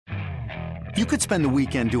You could spend the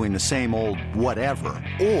weekend doing the same old whatever,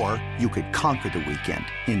 or you could conquer the weekend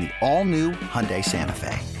in the all-new Hyundai Santa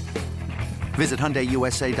Fe. Visit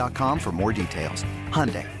HyundaiUSA.com for more details.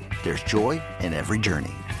 Hyundai, there's joy in every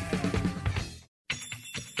journey.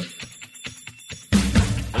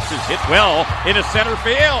 This is hit well into center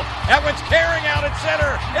field. That one's carrying out at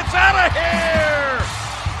center. It's out of here!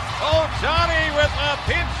 Ohtani with a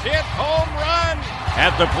pinch hit home run.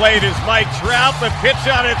 At the plate is Mike Trout. The pitch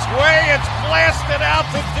on its way. It's blasted out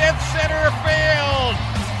to dead center field.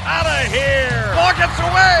 Out of here. Ball gets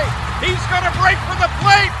away. He's going to break for the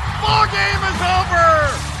plate. Ball game is over.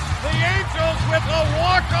 The Angels with a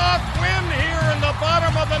walk-off win here in the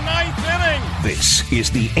bottom of the ninth inning. This is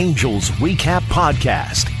the Angels Recap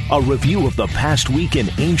Podcast, a review of the past week in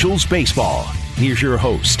Angels baseball. Here's your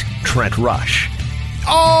host, Trent Rush.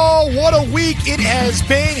 Oh, what a week it has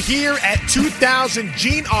been here at 2000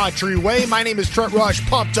 Gene Autry Way. My name is Trent Rush,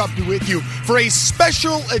 pumped up to be with you for a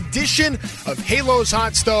special edition of Halo's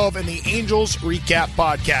Hot Stove and the Angels Recap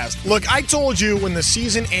Podcast. Look, I told you when the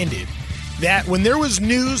season ended that when there was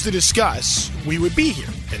news to discuss, we would be here.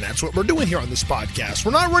 And that's what we're doing here on this podcast.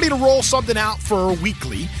 We're not ready to roll something out for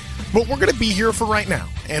weekly, but we're going to be here for right now.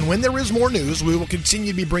 And when there is more news, we will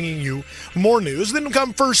continue to be bringing you more news. Then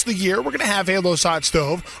come first of the year, we're going to have Halo's Hot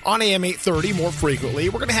Stove on AM 830 more frequently.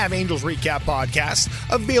 We're going to have Angels Recap Podcasts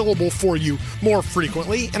available for you more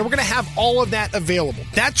frequently. And we're going to have all of that available.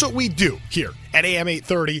 That's what we do here at AM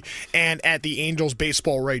 830 and at the Angels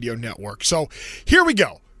Baseball Radio Network. So here we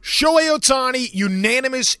go. Shohei Ohtani,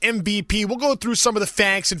 unanimous MVP. We'll go through some of the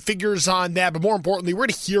facts and figures on that, but more importantly, we're going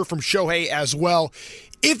to hear from Shohei as well.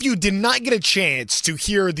 If you did not get a chance to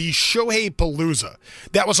hear the Shohei Palooza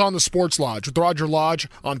that was on the Sports Lodge with Roger Lodge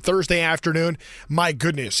on Thursday afternoon, my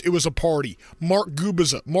goodness, it was a party. Mark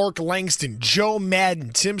Gubicza, Mark Langston, Joe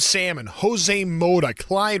Madden, Tim Salmon, Jose Mota,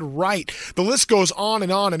 Clyde Wright. The list goes on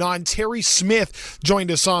and on and on. Terry Smith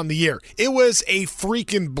joined us on the air. It was a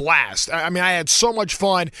freaking blast. I mean, I had so much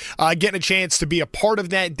fun getting a chance to be a part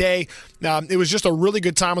of that day. It was just a really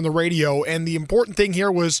good time on the radio, and the important thing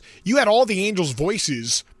here was you had all the Angels'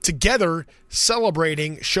 voices together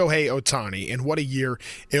celebrating Shohei Ohtani, and what a year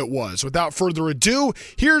it was. Without further ado,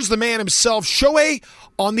 here's the man himself, Shohei,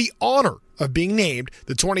 on the honor of being named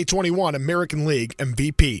the 2021 American League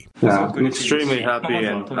MVP. Yeah, I'm extremely happy,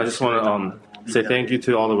 and I just want to say thank you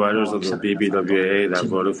to all the writers of the BBWA that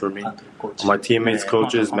voted for me, my teammates,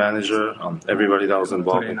 coaches, manager, everybody that was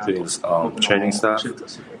involved in the training staff,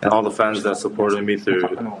 and all the fans that supported me through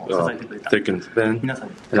thick and thin,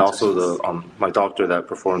 and also my doctor that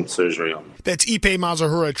performed surgery on me. That's Ippei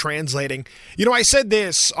Mazahura translating. You know, I said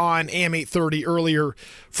this on AM 830 earlier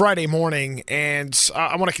Friday morning, and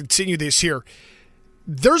I want to continue this here.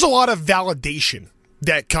 There's a lot of validation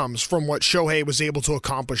that comes from what Shohei was able to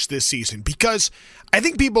accomplish this season, because I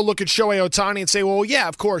think people look at Shohei Ohtani and say, well, yeah,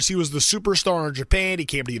 of course, he was the superstar in Japan. He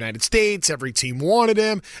came to the United States. Every team wanted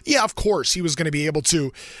him. Yeah, of course, he was going to be able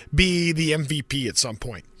to be the MVP at some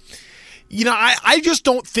point. You know, I just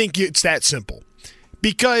don't think it's that simple,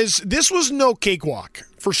 because this was no cakewalk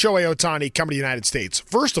for Shohei Ohtani coming to the United States.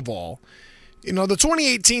 First of all, you know, the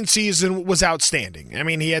 2018 season was outstanding. I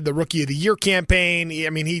mean, he had the Rookie of the Year campaign.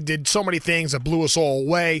 I mean, he did so many things that blew us all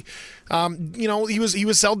away. You know, he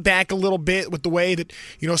was held back a little bit with the way that,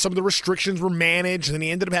 you know, some of the restrictions were managed, and then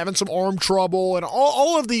he ended up having some arm trouble and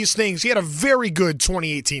all of these things. He had a very good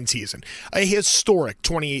 2018 season, a historic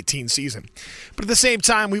 2018 season. But at the same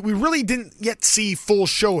time, we really didn't yet see full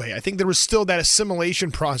Shohei. I think there was still that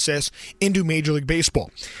assimilation process into Major League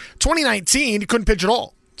Baseball. 2019, he couldn't pitch at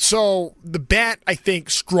all. So the bat, I think,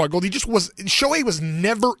 struggled. Shohei was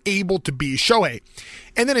never able to be Shohei.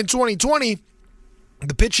 And then in 2020,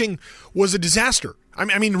 the pitching was a disaster.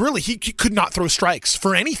 I mean, really, he could not throw strikes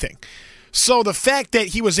for anything. So the fact that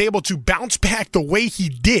he was able to bounce back the way he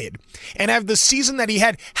did and have the season that he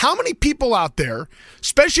had, how many people out there,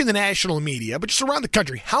 especially in the national media, but just around the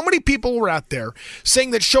country, how many people were out there saying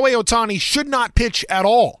that Shohei Ohtani should not pitch at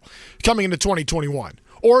all coming into 2021?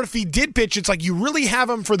 Or if he did pitch, it's like you really have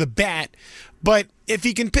him for the bat, but if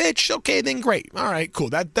he can pitch, okay, then great. All right,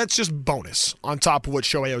 cool. That's just bonus on top of what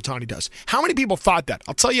Shohei Ohtani does. How many people thought that?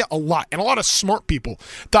 I'll tell you a lot, and a lot of smart people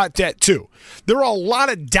thought that too. There are a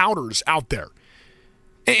lot of doubters out there.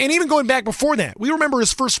 And even going back before that, we remember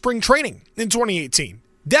his first spring training in 2018.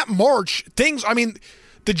 That March, the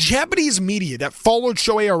Japanese media that followed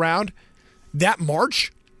Shohei around that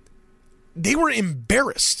March, they were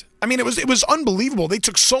embarrassed I mean, it was unbelievable. They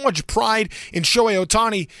took so much pride in Shohei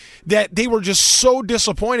Ohtani that they were just so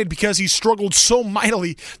disappointed because he struggled so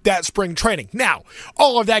mightily that spring training. Now,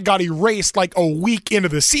 all of that got erased like a week into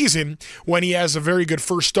the season when he has a very good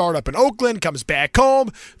first start up in Oakland, comes back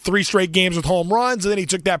home, 3 straight games with home runs, and then he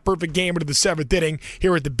took that perfect game into the 7th inning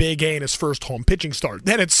here at the Big A in his first home pitching start.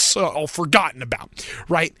 Then it's all forgotten about,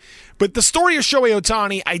 right? But the story of Shohei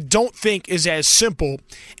Ohtani, I don't think is as simple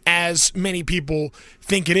as many people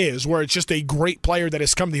think it is, where it's just a great player that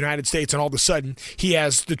has come to the United States and all of a sudden he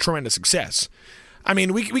has the tremendous success. I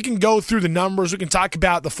mean, we can go through the numbers. We can talk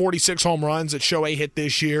about the 46 home runs that Shohei hit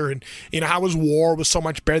this year and how his WAR was so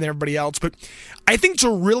much better than everybody else. But I think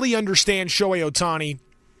to really understand Shohei Ohtani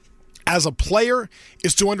as a player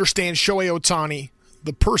is to understand Shohei Ohtani,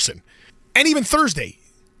 the person. And even Thursday,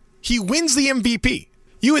 he wins the MVP.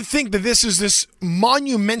 You would think that this is this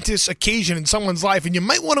monumentous occasion in someone's life, and you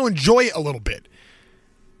might want to enjoy it a little bit.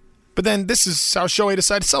 But then this is how Shohei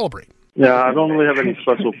decided to celebrate. Yeah, I don't really have any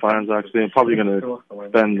special plans, actually. I'm probably going to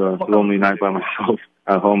spend a lonely night by myself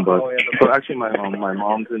at home. But actually, my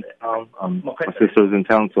mom's in town. My sister's in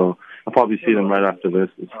town, so I'll probably see them right after this.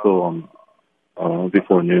 It's still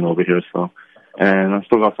before noon over here, so. And I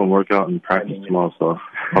still got some workout and practice tomorrow, so I'll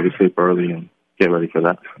probably sleep early and get ready for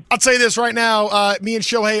that. I'll tell you this right now, me and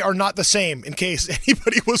Shohei are not the same, in case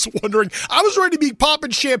anybody was wondering. I was ready to be popping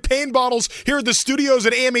champagne bottles here at the studios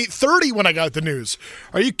at AM 830 when I got the news.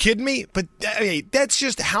 Are you kidding me? But hey, that's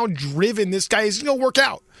just how driven this guy is. He's going to work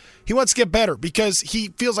out. He wants to get better because he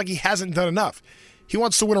feels like he hasn't done enough. He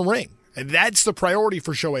wants to win a ring, and that's the priority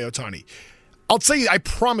for Shohei Ohtani. I'll tell you, I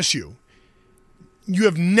promise you, you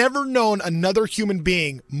have never known another human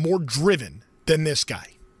being more driven than this guy.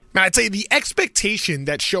 Man, I tell you, the expectation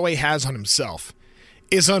that Shohei has on himself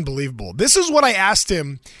is unbelievable. This is what I asked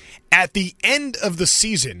him at the end of the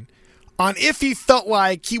season on if he felt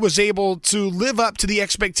like he was able to live up to the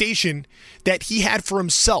expectation that he had for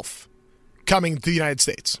himself coming to the United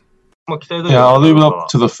States. Yeah, I'll leave it up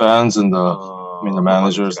to the fans and the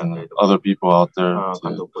managers and other people out there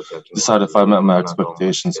to decide if I met my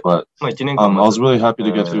expectations. But I was really happy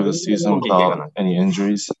to get through the season without any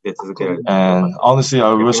injuries. And honestly,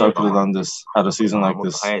 I wish I could have had a season like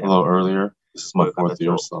this a little earlier. This is my 4th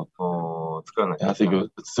year, so I think it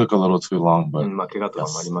took a little too long, but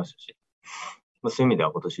yes.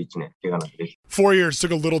 4 years took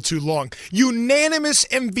a little too long. Unanimous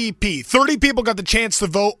MVP. 30 people got the chance to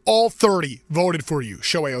vote. All 30 voted for you,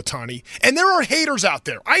 Shohei Ohtani. And there are haters out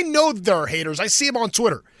there. I know that there are haters. I see them on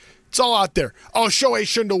Twitter. It's all out there. Oh, Shohei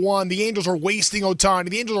shouldn't have won. The Angels are wasting Ohtani.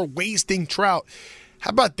 The Angels are wasting Trout. How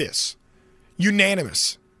about this?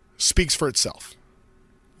 Unanimous speaks for itself.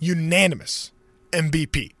 Unanimous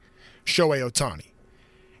MVP, Shohei Ohtani.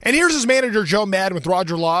 And here's his manager, Joe Maddon, with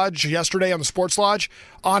Roger Lodge yesterday on the Sports Lodge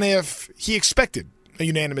on if he expected a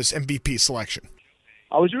unanimous MVP selection.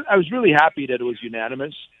 I was really happy that it was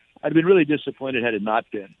unanimous. I'd been really disappointed had it not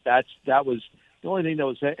been. That was the only thing that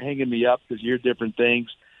was hanging me up because you hear different things.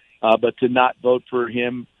 But to not vote for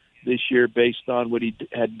him this year based on what he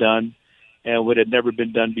had done and what had never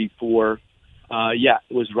been done before, it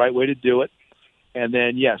was the right way to do it. And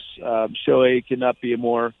then, yes, Shohei cannot be a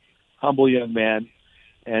more humble young man.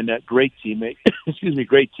 And a great teammate,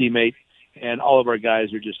 great teammate, and all of our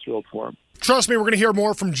guys are just thrilled for him. Trust me, we're going to hear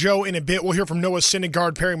more from Joe in a bit. We'll hear from Noah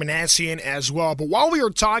Syndergaard, Perry Manassian as well. But while we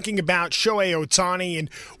are talking about Shohei Ohtani and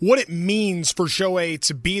what it means for Shohei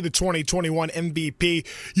to be the 2021 MVP,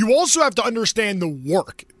 you also have to understand the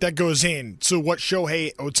work that goes into what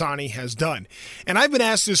Shohei Ohtani has done. And I've been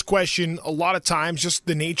asked this question a lot of times, just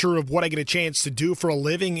the nature of what I get a chance to do for a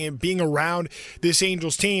living and being around this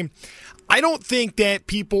Angels team. I don't think that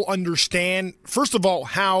people understand, first of all,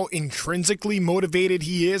 how intrinsically motivated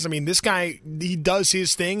he is. I mean, this guy, he does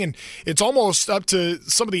his thing, and it's almost up to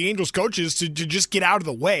some of the Angels coaches to just get out of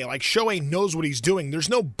the way. Like, Shohei knows what he's doing. There's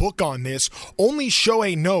no book on this. Only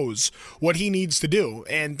Shohei knows what he needs to do,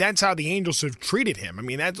 and that's how the Angels have treated him. I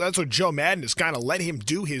mean, that's what Joe Maddon has kind of let him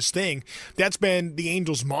do his thing. That's been the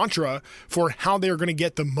Angels' mantra for how they're going to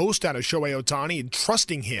get the most out of Shohei Ohtani, and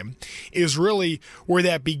trusting him is really where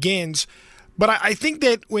that begins. But I think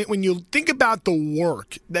that when you think about the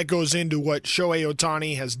work that goes into what Shohei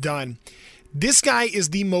Ohtani has done, this guy is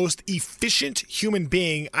the most efficient human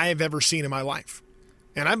being I have ever seen in my life.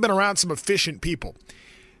 And I've been around some efficient people.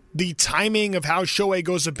 The timing of how Shohei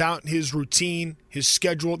goes about his routine, his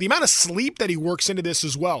schedule, the amount of sleep that he works into this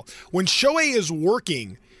as well. When Shohei is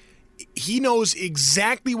working, he knows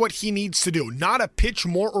exactly what he needs to do, not a pitch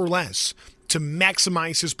more or less, to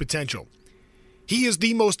maximize his potential. He is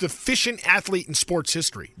the most efficient athlete in sports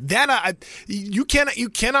history. That you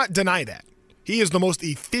cannot deny that. He is the most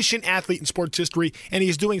efficient athlete in sports history, and he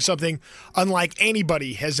is doing something unlike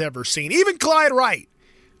anybody has ever seen. Even Clyde Wright,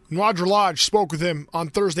 when Roger Lodge spoke with him on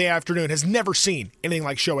Thursday afternoon, has never seen anything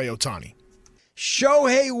like Shohei Ohtani.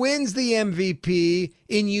 Shohei wins the MVP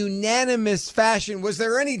in unanimous fashion. Was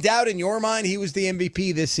there any doubt in your mind he was the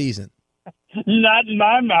MVP this season? Not in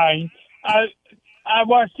my mind. I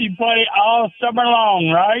watched him play all summer long,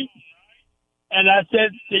 right? And I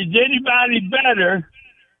said, is anybody better?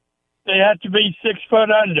 They have to be 6 foot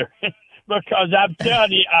under. Because I'm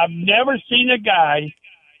telling you, I've never seen a guy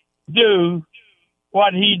do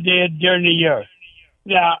what he did during the year.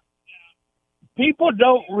 Now, people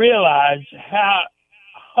don't realize how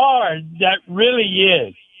hard that really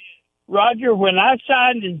is. Roger, when I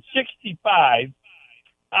signed in 65,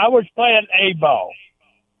 I was playing A-ball.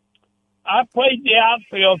 I played the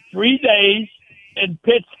outfield 3 days and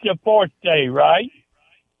pitched the 4th day, right?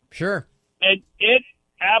 Sure. And it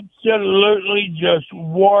absolutely just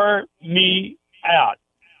wore me out.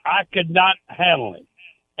 I could not handle it.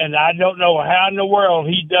 And I don't know how in the world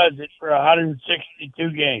he does it for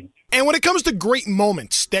 162 games. And when it comes to great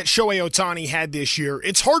moments that Shohei Ohtani had this year,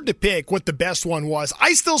 it's hard to pick what the best one was.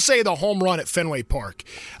 I still say the home run at Fenway Park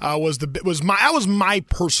was my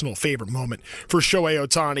personal favorite moment for Shohei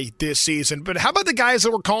Ohtani this season. But how about the guys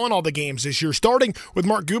that were calling all the games this year, starting with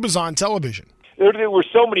Mark Gubicza on television? There were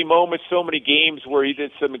so many moments, so many games where he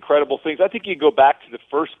did some incredible things. I think you go back to the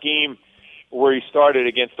first game where he started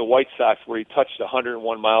against the White Sox, where he touched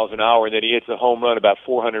 101 miles an hour, and then he hits a home run about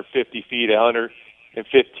 450 feet,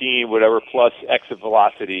 115, whatever, plus exit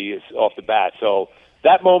velocity is off the bat. So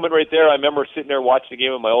that moment right there, I remember sitting there watching the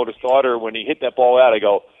game with my oldest daughter. When he hit that ball out, I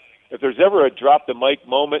go, if there's ever a drop the mic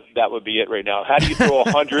moment, that would be it right now. How do you throw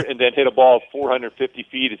 100 and then hit a ball 450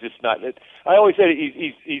 feet? Is just not it. I always said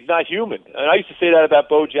he's not human. And I used to say that about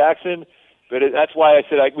Bo Jackson, but that's why I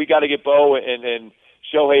said we got to get Bo and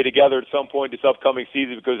Shohei together at some point this upcoming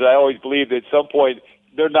season, because I always believe that at some point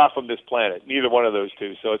they're not from this planet, neither one of those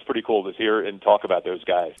two. So it's pretty cool to hear and talk about those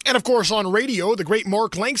guys. And, of course, on radio, the great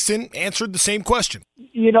Mark Langston answered the same question.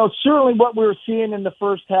 You know, certainly what we were seeing in the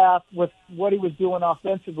first half with what he was doing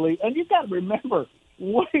offensively, and you've got to remember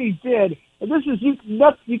what he did. And this is you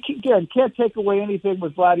can't take away anything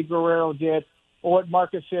what Vladdy Guerrero did or what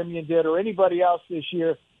Marcus Semien did or anybody else this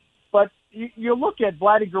year. But you look at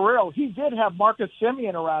Vladdy Guerrero, he did have Marcus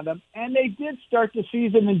Semien around him, and they did start the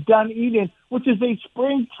season in Dunedin, which is a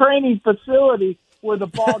spring training facility where the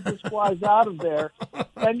ball just flies out of there.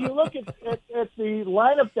 And you look at the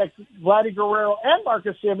lineup that Vladdy Guerrero and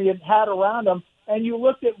Marcus Semien had around him, and you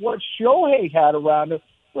looked at what Shohei had around him,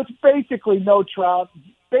 which basically no Trout,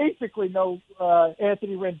 basically no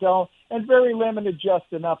Anthony Rendon, and very limited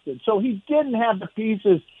Justin Upton. So he didn't have the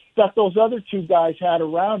pieces that those other two guys had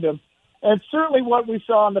around him. And certainly what we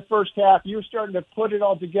saw in the first half, you're starting to put it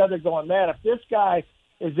all together going, man, if this guy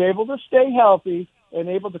is able to stay healthy and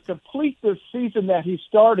able to complete this season that he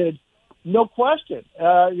started, no question,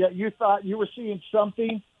 you thought you were seeing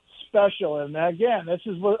something special. And again, this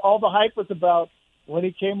is what all the hype was about when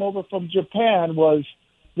he came over from Japan, was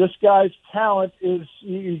this guy's talent is,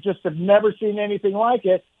 you just have never seen anything like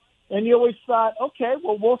it. And you always thought, okay,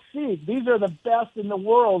 well, we'll see. These are the best in the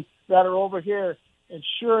world that are over here. And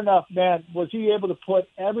sure enough, man, was he able to put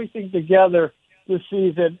everything together this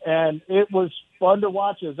season. And it was fun to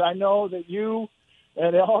watch. As I know that you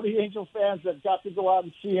and all the Angels fans that got to go out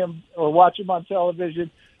and see him or watch him on television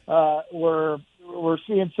were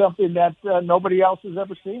seeing something that nobody else has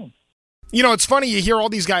ever seen. You know, it's funny, you hear all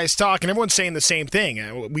these guys talk, and everyone's saying the same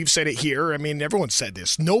thing. We've said it here. I mean, everyone's said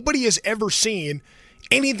this. Nobody has ever seen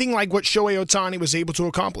anything like what Shohei Ohtani was able to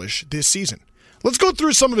accomplish this season. Let's go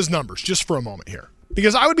through some of his numbers just for a moment here,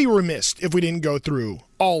 because I would be remiss if we didn't go through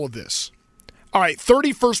all of this. All right,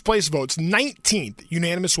 31st place votes, 19th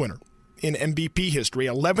unanimous winner in MVP history,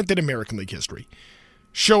 11th in American League history.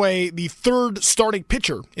 Shohei, the third starting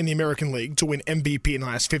pitcher in the American League to win MVP in the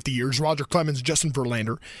last 50 years, Roger Clemens, Justin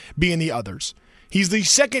Verlander being the others. He's the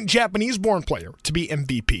second Japanese-born player to be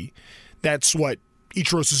MVP. That's what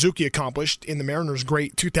Ichiro Suzuki accomplished in the Mariners'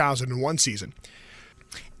 great 2001 season.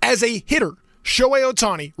 As a hitter, Shohei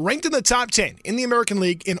Ohtani ranked in the top 10 in the American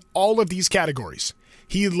League in all of these categories.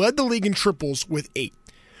 He led the league in triples with 8,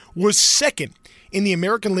 was second in the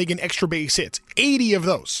American League in extra base hits, 80 of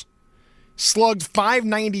those. Slugged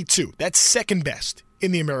 .592, that's second best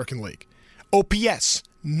in the American League. OPS,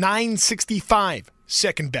 .965,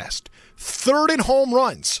 second best. Third in home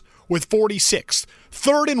runs with 46.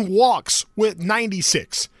 Third in walks with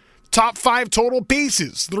 96. Top 5 total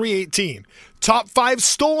bases, 318. Top 5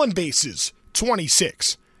 stolen bases,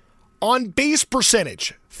 26. On base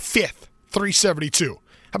percentage, 5th, 372.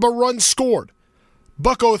 How about runs scored?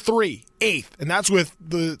 Buck 03, 8th, and that's with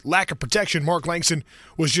the lack of protection Mark Langston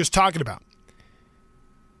was just talking about.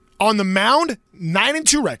 On the mound,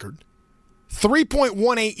 9-2 record,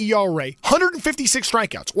 3.18 ERA, 156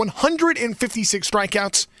 strikeouts. 156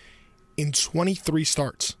 strikeouts in 23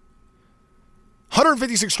 starts.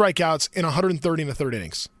 156 strikeouts in 130 in the third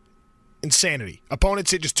innings. Insanity.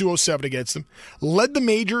 Opponents hit just 207 against him. Led the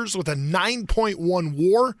majors with a 9.1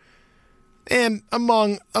 WAR. And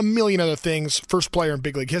among a million other things, first player in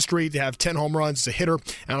big league history to have 10 home runs as a hitter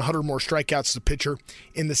and 100 more strikeouts as a pitcher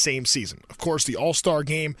in the same season. Of course, the All-Star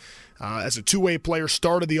game as a two-way player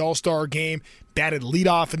started the All-Star game, batted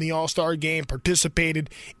leadoff in the All-Star game, participated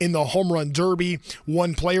in the Home Run Derby,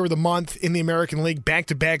 won Player of the Month in the American League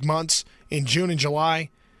back-to-back months in June and July.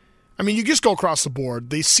 I mean, you just go across the board.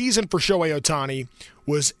 The season for Shohei Ohtani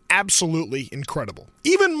was absolutely incredible.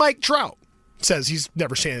 Even Mike Trout says he's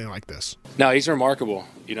never seen anything like this. No, he's remarkable.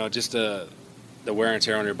 Just the wear and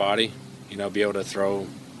tear on your body. Be able to throw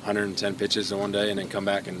 110 pitches in one day and then come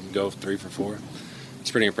back and go 3 for 4. It's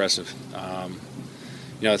pretty impressive.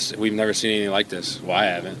 We've never seen anything like this. Well, I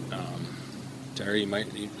haven't. Terry,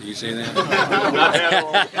 you say that?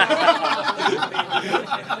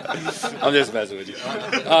 I'm just messing with you.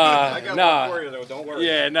 I got one for you, though. Don't worry.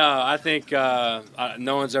 Yeah, no, I think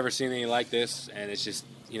no one's ever seen anything like this, and it's just,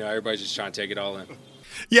 everybody's just trying to take it all in.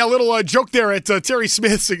 Yeah, a little joke there at Terry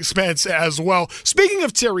Smith's expense as well. Speaking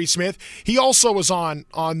of Terry Smith, he also was on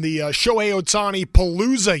the Shohei Ohtani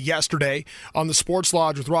Palooza yesterday on the Sports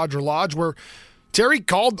Lodge with Roger Lodge, where Terry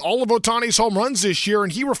called all of Ohtani's home runs this year,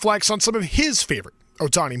 and he reflects on some of his favorite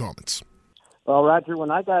Ohtani moments. Well, Roger,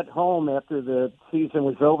 when I got home after the season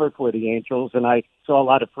was over for the Angels, and I saw a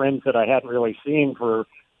lot of friends that I hadn't really seen for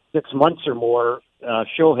 6 months or more,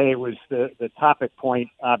 Shohei was the topic point,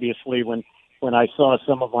 obviously, when I saw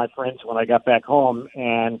some of my friends when I got back home.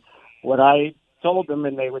 And what I told them,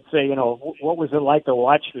 and they would say, what was it like to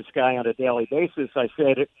watch this guy on a daily basis? I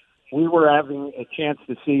said, we were having a chance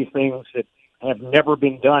to see things that have never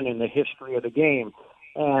been done in the history of the game.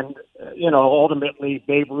 And, ultimately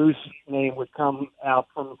Babe Ruth's name would come out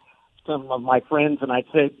from some of my friends, and I'd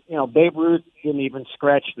say, Babe Ruth didn't even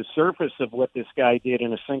scratch the surface of what this guy did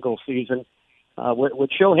in a single season. What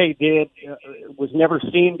Shohei did was never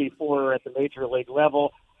seen before at the major league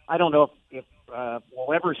level. I don't know if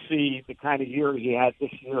we'll ever see the kind of year he had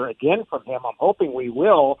this year again from him. I'm hoping we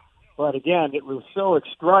will. But again, it was so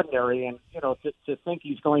extraordinary, and to think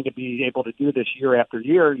he's going to be able to do this year after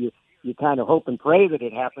year, you kind of hope and pray that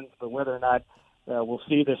it happens. But whether or not we'll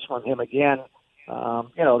see this from him again,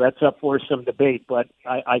 that's up for some debate. But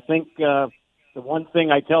I think the one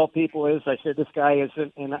thing I tell people is, I said this guy is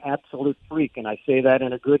an absolute freak, and I say that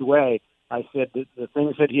in a good way. I said that the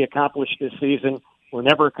things that he accomplished this season were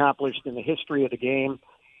never accomplished in the history of the game,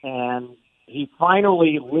 and he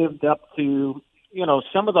finally lived up to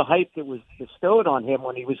some of the hype that was bestowed on him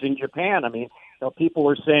when he was in Japan. I mean, people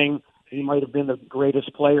were saying he might have been the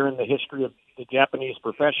greatest player in the history of the Japanese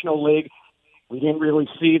professional league. We didn't really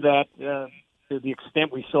see that to the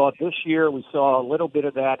extent we saw it this year. We saw a little bit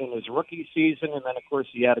of that in his rookie season, and then, of course,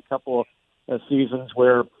 he had a couple of seasons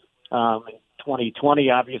where in 2020,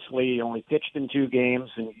 obviously, he only pitched in 2 games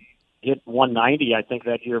and hit 190, I think,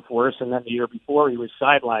 that year for us, and then the year before he was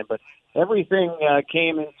sidelined. But everything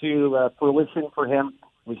came into fruition for him.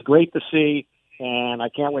 It was great to see, and I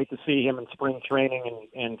can't wait to see him in spring training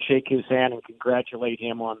and shake his hand and congratulate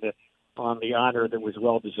him on the honor that was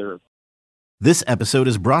well-deserved. This episode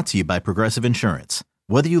is brought to you by Progressive Insurance.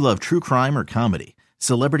 Whether you love true crime or comedy,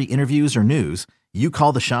 celebrity interviews or news, you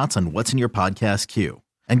call the shots on what's in your podcast queue.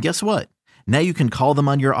 And guess what? Now you can call them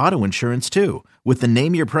on your auto insurance too with the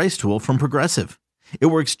Name Your Price tool from Progressive. It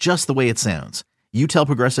works just the way it sounds. You tell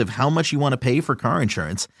Progressive how much you want to pay for car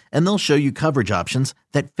insurance, and they'll show you coverage options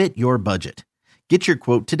that fit your budget. Get your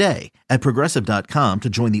quote today at Progressive.com to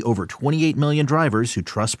join the over 28 million drivers who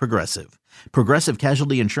trust Progressive. Progressive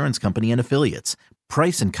Casualty Insurance Company and Affiliates.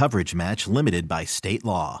 Price and coverage match limited by state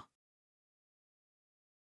law.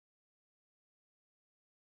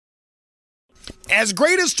 As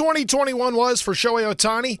great as 2021 was for Shohei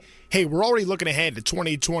Ohtani, hey, we're already looking ahead to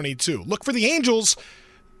 2022. Look, for the Angels,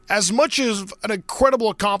 as much as an incredible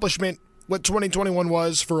accomplishment what 2021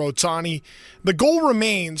 was for Ohtani, the goal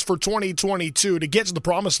remains for 2022 to get to the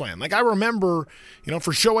promised land. Like, I remember,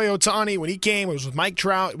 for Shohei Ohtani, when he came, it was with Mike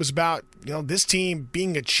Trout. It was about, this team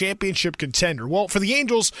being a championship contender. Well, for the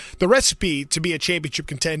Angels, the recipe to be a championship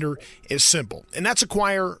contender is simple, and that's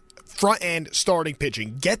acquire front-end starting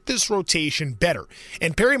pitching. Get this rotation better.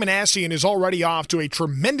 And Perry Minasian is already off to a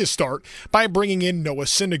tremendous start by bringing in Noah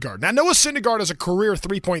Syndergaard. Now, Noah Syndergaard has a career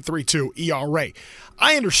 3.32 ERA.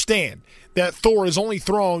 I understand that Thor has only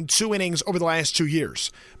thrown 2 innings over the last 2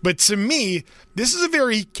 years. But to me, this is a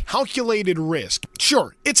very calculated risk.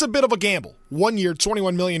 Sure, it's a bit of a gamble. 1 year,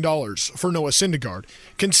 $21 million for Noah Syndergaard,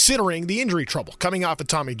 considering the injury trouble coming off of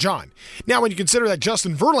Tommy John. Now, when you consider that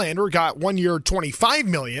Justin Verlander got 1 year, $25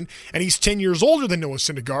 million, and he's 10 years older than Noah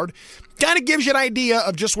Syndergaard, kind of gives you an idea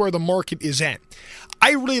of just where the market is at.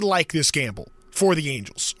 I really like this gamble for the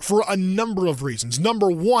Angels for a number of reasons. Number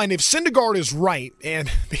one, if Syndergaard is right, and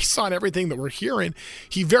based on everything that we're hearing,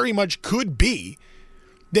 he very much could be,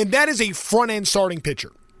 then that is a front-end starting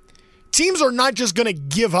pitcher. Teams are not just going to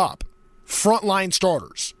give up frontline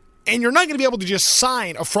starters. And you're not going to be able to just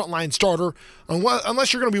sign a frontline starter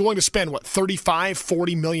unless you're going to be willing to spend, $35,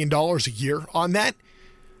 $40 million a year on that,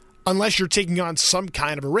 unless you're taking on some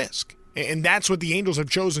kind of a risk. And that's what the Angels have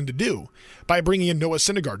chosen to do by bringing in Noah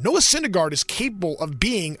Syndergaard. Noah Syndergaard is capable of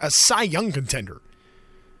being a Cy Young contender.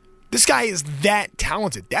 This guy is that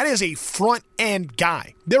talented. That is a front-end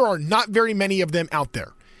guy. There are not very many of them out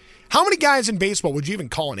there. How many guys in baseball would you even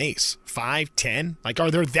call an ace? 5, 10?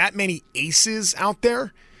 Are there that many aces out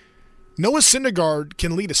there? Noah Syndergaard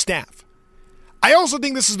can lead a staff. I also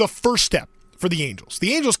think this is the first step for the Angels.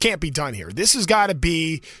 The Angels can't be done here. This has got to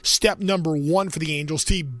be step number 1 for the Angels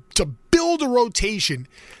to build a rotation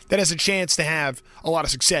that has a chance to have a lot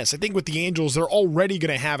of success. I think with the Angels, they're already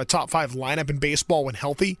going to have a top 5 lineup in baseball when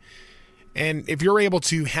healthy. And if you're able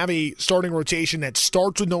to have a starting rotation that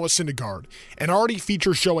starts with Noah Syndergaard and already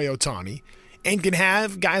features Shohei Ohtani, and can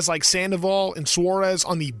have guys like Sandoval and Suarez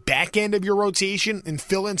on the back end of your rotation and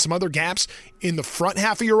fill in some other gaps in the front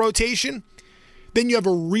half of your rotation, then you have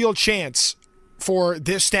a real chance for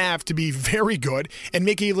this staff to be very good and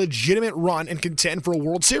make a legitimate run and contend for a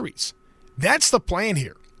World Series. That's the plan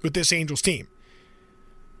here with this Angels team.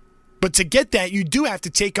 But to get that, you do have to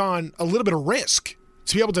take on a little bit of risk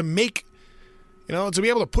to be able to make, to be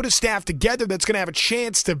able to put a staff together that's going to have a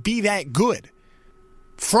chance to be that good.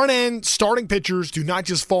 Front-end starting pitchers do not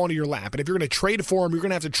just fall into your lap. And if you're going to trade for them, you're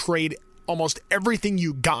going to have to trade almost everything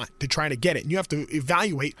you got to try to get it. And you have to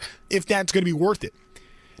evaluate if that's going to be worth it.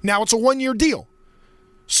 Now, it's a 1-year deal.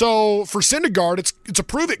 So for Syndergaard, it's a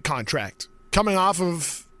prove-it contract coming off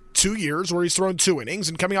of 2 years where he's thrown 2 innings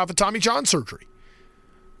and coming off of Tommy John surgery.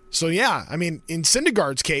 So, yeah, in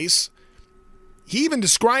Syndergaard's case, he even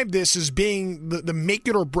described this as being the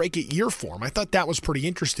make-it-or-break-it year for him. I thought that was pretty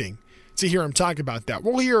interesting to hear him talk about that.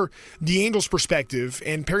 We'll hear the Angels' perspective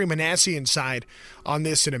and Perry Minasian's side on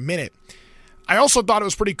this in a minute. I also thought it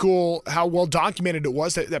was pretty cool how well documented it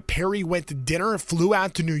was that Perry went to dinner and flew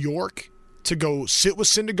out to New York to go sit with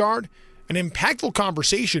Syndergaard. An impactful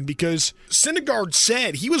conversation because Syndergaard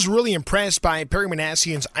said he was really impressed by Perry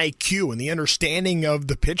Minasian's IQ and the understanding of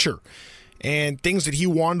the pitcher and things that he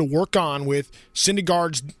wanted to work on with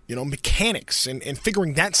Syndergaard's mechanics and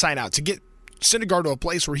figuring that side out to get Syndergaard to a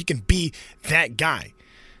place where he can be that guy.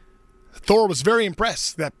 Thor was very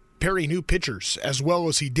impressed that Perry knew pitchers as well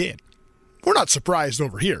as he did. We're not surprised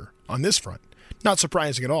over here on this front. Not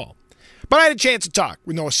surprising at all. But I had a chance to talk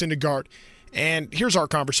with Noah Syndergaard, and here's our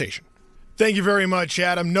conversation. Thank you very much,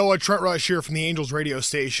 Adam. Noah, Trent Rush here from the Angels radio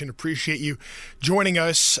station. Appreciate you joining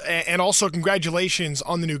us, and also congratulations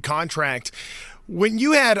on the new contract. When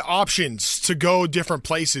you had options to go different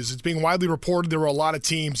places, it's being widely reported there were a lot of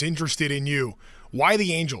teams interested in you. Why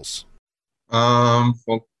the Angels?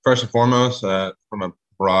 Well, first and foremost, from a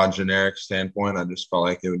broad, generic standpoint, I just felt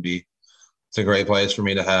like it's a great place for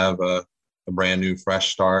me to have a brand new,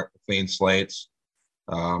 fresh start, clean slates.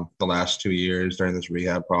 The last 2 years during this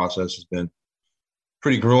rehab process has been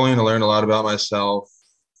pretty grueling. I learned a lot about myself.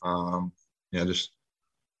 Just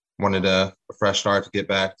wanted a fresh start to get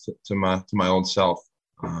back to my old self.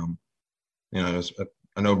 It was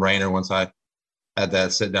a no-brainer once I had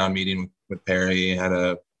that sit-down meeting with Perry. Had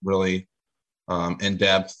a really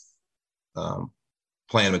in-depth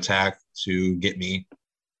plan of attack to get me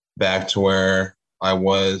back to where I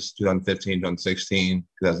was 2015, 2016,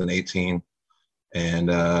 2018. And,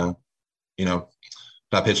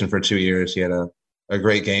 not pitching for 2 years. He had a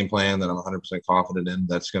great game plan that I'm 100% confident in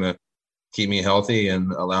that's going to keep me healthy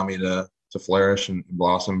and allow me to flourish and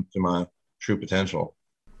blossom to my true potential.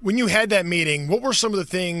 When you had that meeting, what were some of the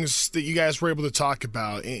things that you guys were able to talk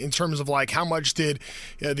about in terms of how much did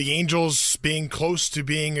the Angels being close to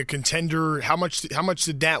being a contender, how much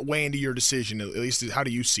did that weigh into your decision? At least how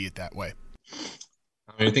do you see it that way?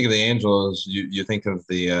 When you think of the Angels, you think of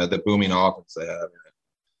the booming offense they have.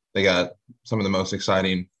 they got some of the most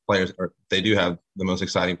exciting players, or they do have the most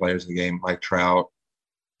exciting players in the game, Mike Trout,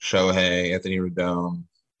 Shohei, Anthony Rendon,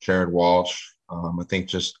 Jared Walsh. I think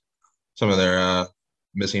just some of their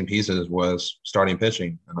missing pieces was starting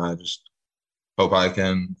pitching, and I just hope I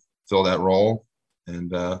can fill that role.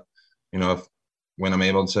 And when I'm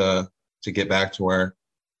able to get back to where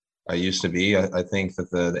I used to be, I think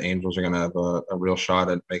that the Angels are going to have a real shot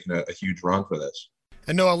at making a huge run for this.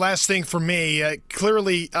 And Noah, last thing for me,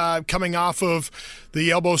 clearly coming off of the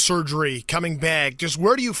elbow surgery, coming back, just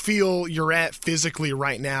where do you feel you're at physically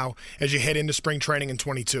right now as you head into spring training in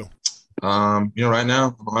 22? Right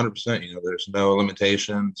now I'm 100%. There's no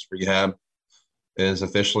limitations. Rehab is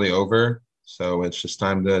officially over, so it's just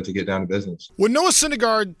time to get down to business. When Noah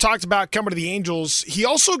Syndergaard talked about coming to the Angels, he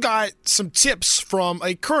also got some tips from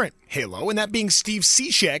a current Halo, and that being Steve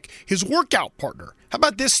Cishek, his workout partner. How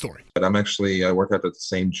about this story? I'm actually I work out at the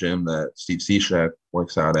same gym that Steve Cishek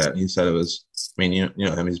works out at, and he said it was. I mean, you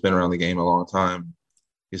know him; he's been around the game a long time.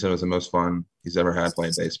 He said it was the most fun he's ever had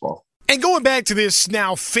playing baseball. And going back to this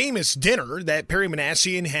now famous dinner that Perry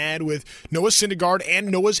Minasian had with Noah Syndergaard and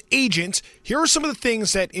Noah's agent, here are some of the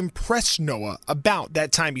things that impressed Noah about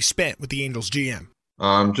that time he spent with the Angels GM.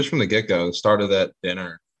 Just from the get-go, the start of that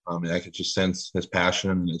dinner, I could just sense his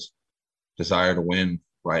passion and his desire to win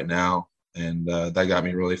right now. And that got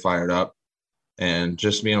me really fired up. And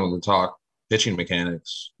just being able to talk pitching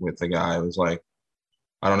mechanics with the guy was like,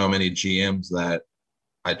 I don't know many GMs that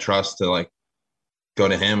I trust to go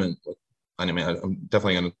to him. And I'm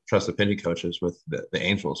definitely going to trust the pitching coaches with the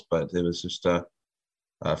Angels, but it was just a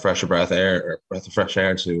breath of fresh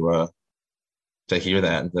air to hear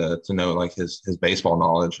that and to know his baseball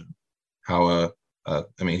knowledge and how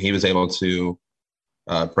he was able to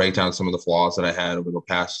break down some of the flaws that I had over the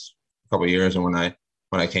past couple of years, and when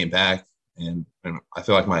I came back, and I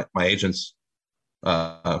feel like my agent's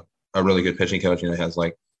a really good pitching coach. He has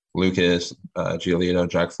Lucas, Giolito,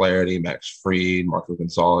 Jack Flaherty, Max Fried, Marco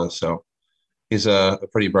Gonzalez. So he's a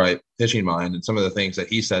pretty bright pitching mind, and some of the things that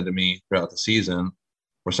he said to me throughout the season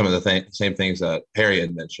were some of the same things that Perry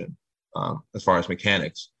had mentioned as far as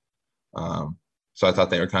mechanics. So I thought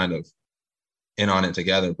they were kind of in on it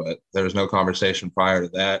together, but there was no conversation prior to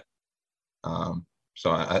that. So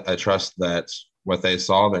I trust that what they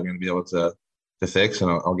saw, they're going to be able to fix, and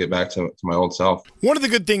I'll get back to my old self. One of the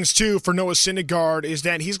good things, too, for Noah Syndergaard is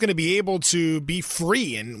that he's going to be able to be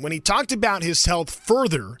free. And when he talked about his health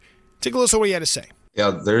further, take a listen to what he had to say. Yeah,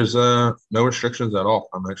 there's no restrictions at all.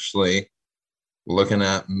 I'm actually looking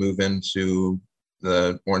at moving to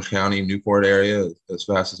the Orange County, Newport area as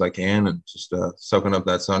fast as I can and just soaking up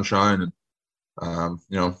that sunshine. And,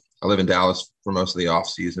 I live in Dallas for most of the off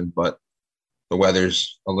season, but the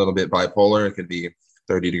weather's a little bit bipolar. It could be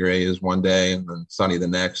 30 degrees one day and then sunny the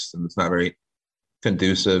next, and it's not very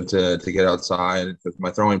conducive to get outside because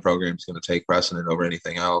my throwing program is going to take precedent over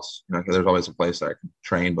anything else. There's always a place that I can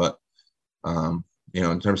train, but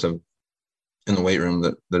in terms of in the weight room,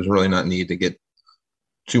 that there's really not need to get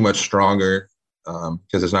too much stronger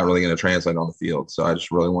because it's not really going to translate on the field. So I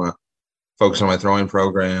just really want to focus on my throwing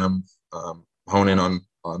program, hone in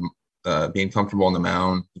on being comfortable on the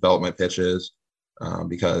mound, develop my pitches.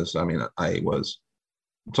 Because I was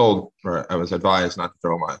told, or I was advised not to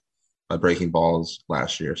throw my breaking balls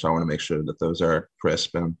last year. So I want to make sure that those are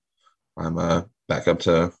crisp and I'm back up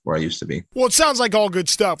to where I used to be. Well, it sounds like all good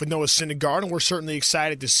stuff with Noah Syndergaard, and we're certainly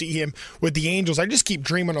excited to see him with the Angels. I just keep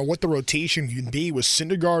dreaming on what the rotation can be with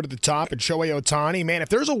Syndergaard at the top and Shohei Ohtani. Man, if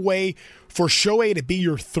there's a way for Shohei to be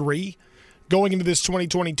your 3 going into this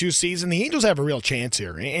 2022 season, the Angels have a real chance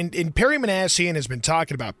here. And Perry Minasian has been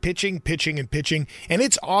talking about pitching, and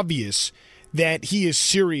it's obvious that he is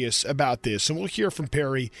serious about this. And we'll hear from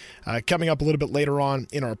Perry coming up a little bit later on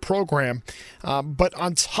in our program. But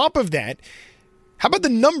on top of that, how about the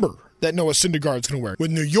number that Noah Syndergaard's going to wear?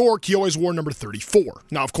 With New York, he always wore number 34.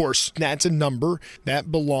 Now, of course, that's a number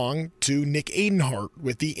that belonged to Nick Adenhart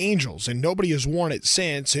with the Angels, and nobody has worn it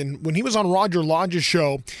since. And when he was on Roger Lodge's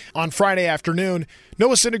show on Friday afternoon,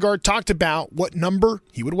 Noah Syndergaard talked about what number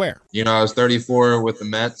he would wear. I was 34 with the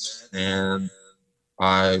Mets, and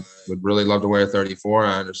I would really love to wear 34.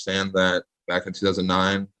 I understand that back in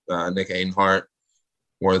 2009, Nick Adenhart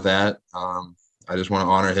wore that. I just want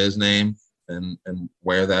to honor his name and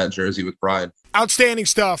wear that jersey with pride. Outstanding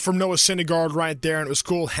stuff from Noah Syndergaard right there, and it was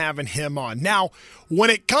cool having him on. Now, when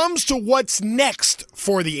it comes to what's next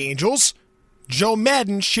for the Angels, Joe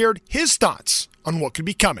Maddon shared his thoughts on what could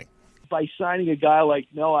be coming. By signing a guy like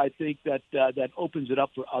Noah, I think that opens it up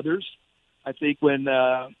for others. I think when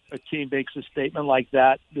a team makes a statement like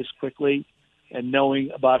that this quickly and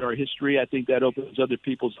knowing about our history, I think that opens other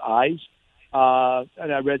people's eyes.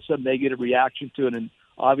 And I read some negative reaction to it, and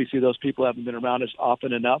obviously those people haven't been around us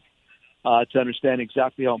often enough to understand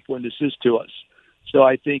exactly how important this is to us. So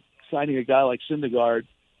I think signing a guy like Syndergaard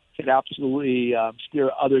can absolutely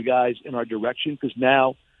steer other guys in our direction, because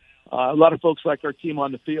now a lot of folks like our team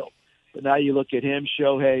on the field. But now you look at him,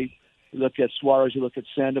 Shohei, you look at Suarez, you look at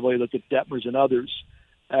Sandoval, you look at Detmers and others,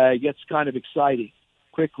 it gets kind of exciting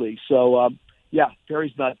quickly. So,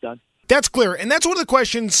 Perry's not done. That's clear, and that's one of the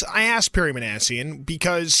questions I asked Perry Manassian,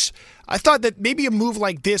 because I thought that maybe a move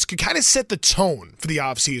like this could kind of set the tone for the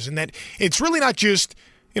offseason, that it's really not just,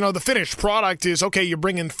 the finished product is, okay, you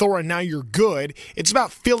bring in Thor and now you're good. It's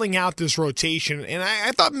about filling out this rotation, and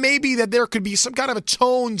I thought maybe that there could be some kind of a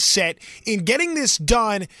tone set in getting this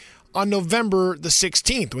done on November the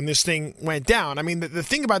 16th when this thing went down. I mean, the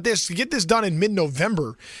thing about this, to get this done in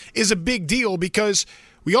mid-November is a big deal, because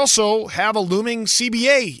we also have a looming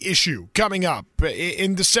CBA issue coming up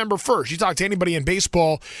in December 1st. You talk to anybody in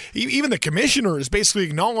baseball, even the commissioners basically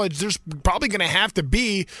acknowledge there's probably going to have to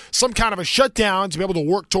be some kind of a shutdown to be able to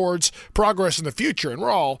work towards progress in the future. And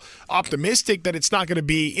we're all optimistic that it's not going to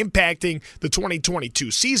be impacting the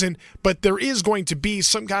 2022 season, but there is going to be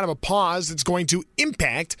some kind of a pause that's going to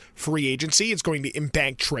impact free agency. It's going to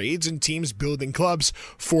impact trades and teams building clubs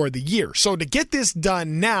for the year. So to get this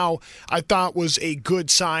done now, I thought was a good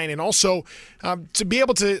sign, and also to be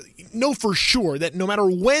able to know for sure that no matter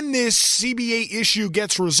when this CBA issue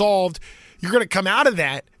gets resolved, you're going to come out of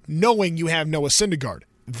that knowing you have Noah Syndergaard.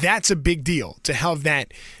 That's a big deal, to have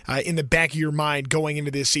that in the back of your mind going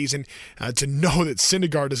into this season, to know that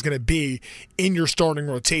Syndergaard is going to be in your starting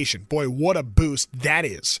rotation. Boy, what a boost that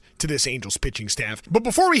is to this Angels pitching staff. But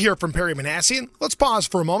before we hear from Perry Manassian, let's pause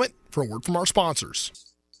for a moment for a word from our sponsors.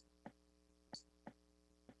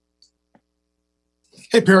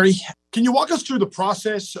 Hey, Perry, can you walk us through the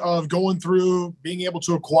process of going through being able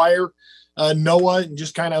to acquire Noah, and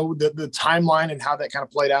just kind of the timeline and how that kind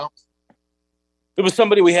of played out? It was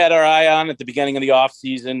somebody we had our eye on at the beginning of the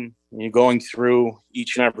offseason. Going through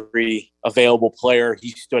each and every available player, he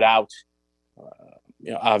stood out.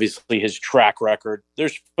 Obviously his track record.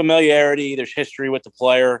 There's familiarity, there's history with the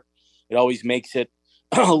player. It always makes it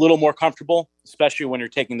a little more comfortable, especially when you're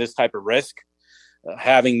taking this type of risk.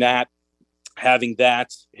 Having that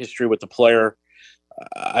history with the player,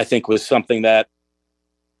 I think, was something that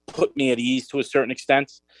put me at ease to a certain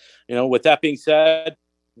extent. With that being said,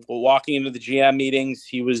 walking into the GM meetings,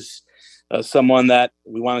 he was someone that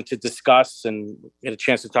we wanted to discuss, and get a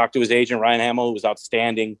chance to talk to his agent, Ryan Hamill, who was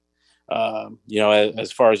outstanding,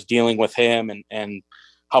 as far as dealing with him and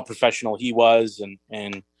how professional he was.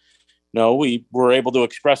 And we were able to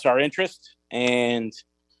express our interest, and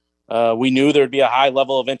we knew there'd be a high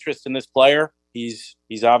level of interest in this player. He's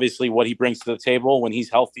obviously what he brings to the table when he's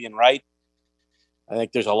healthy and right. I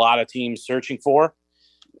think there's a lot of teams searching for,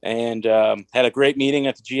 and had a great meeting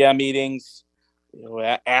at the GM meetings.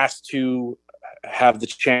 Asked to have the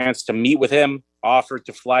chance to meet with him, offered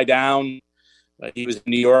to fly down. He was in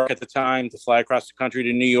New York at the time, to fly across the country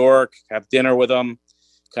to New York, have dinner with him,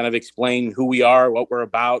 kind of explain who we are, what we're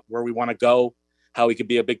about, where we want to go, how we could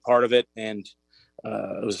be a big part of it. And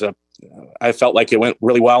I felt like it went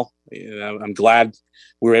really well. I'm glad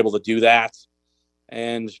we were able to do that.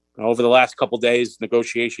 And over the last couple of days,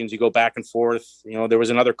 negotiations, you go back and forth. There was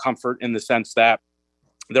another comfort in the sense that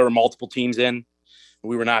there were multiple teams in.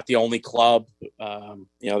 We were not the only club.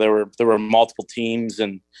 There were multiple teams,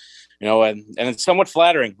 and it's somewhat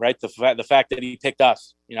flattering, right? The fact that he picked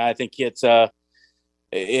us. I think I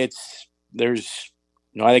think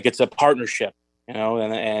it's a partnership.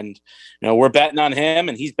 We're betting on him,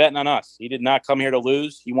 and he's betting on us. He did not come here to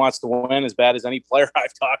lose. He wants to win as bad as any player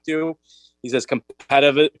I've talked to. He's as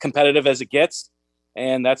competitive as it gets,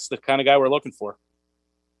 and that's the kind of guy we're looking for.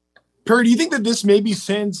 Perry, do you think that this maybe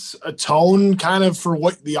sends a tone kind of for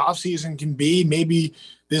what the offseason can be? Maybe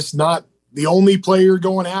this not the only player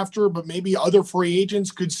going after, but maybe other free agents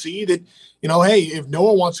could see that, hey, if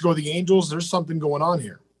Noah wants to go to the Angels, there's something going on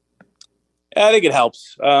here. I think it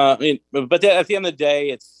helps. But at the end of the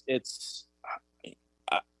day,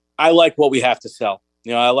 I like what we have to sell.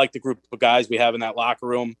 I like the group of guys we have in that locker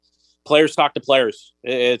room. Players talk to players.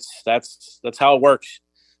 That's how it works.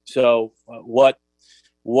 So what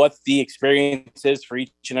the experience is for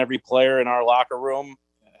each and every player in our locker room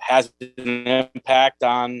has an impact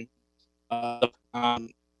on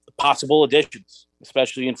possible additions,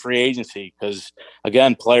 especially in free agency, because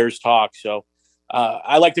again, players talk. So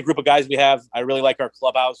I like the group of guys we have. I really like our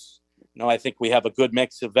clubhouse. I think we have a good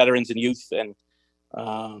mix of veterans and youth. And,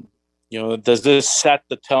 does this set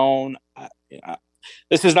the tone?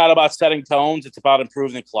 This is not about setting tones. It's about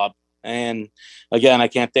improving the club. And again, I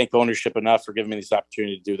can't thank ownership enough for giving me this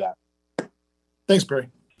opportunity to do that. Thanks, Perry.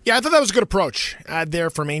 Yeah, I thought that was a good approach there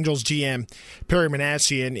from Angels GM Perry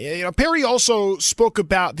Minasian. Perry also spoke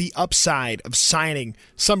about the upside of signing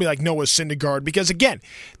somebody like Noah Syndergaard because, again,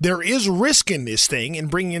 there is risk in this thing in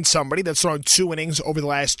bringing in somebody that's thrown 2 innings over the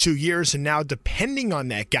last 2 years and now depending on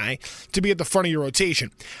that guy to be at the front of your rotation.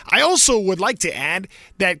 I also would like to add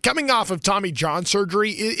that coming off of Tommy John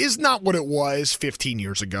surgery is not what it was 15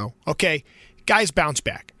 years ago, okay? Guys bounce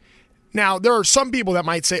back. Now, there are some people that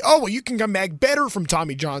might say, oh, well, you can come back better from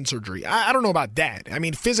Tommy John surgery. I don't know about that. I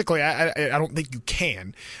mean, physically, I don't think you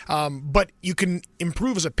can. But you can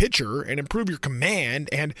improve as a pitcher and improve your command,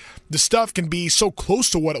 and the stuff can be so close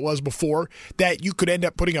to what it was before that you could end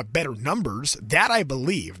up putting up better numbers. That I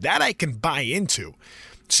believe. That I can buy into.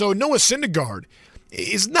 So Noah Syndergaard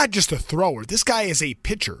is not just a thrower. This guy is a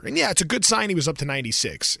pitcher. And yeah, it's a good sign he was up to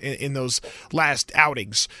 96 in those last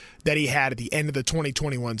outings that he had at the end of the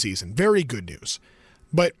 2021 season. Very good news.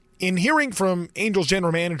 But in hearing from Angels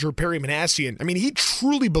general manager Perry Minasian, I mean, he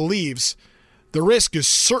truly believes the risk is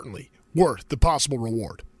certainly worth the possible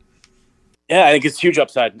reward. Yeah, I think it's huge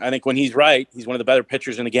upside. I think when he's right, he's one of the better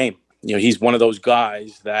pitchers in the game. He's one of those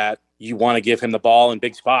guys that you want to give him the ball in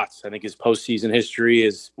big spots. I think his postseason history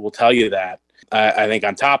will tell you that. I think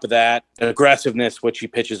on top of that, aggressiveness, which he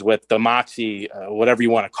pitches with, the moxie, whatever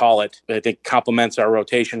you want to call it, I think complements our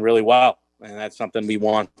rotation really well. And that's something we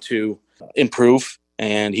want to improve.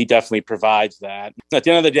 And he definitely provides that. At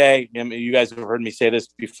the end of the day, you guys have heard me say this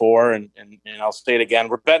before, and I'll say it again.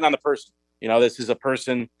 We're betting on the person. This is a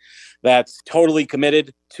person that's totally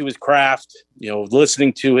committed to his craft,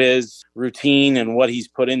 listening to his routine and what he's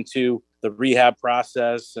put into the rehab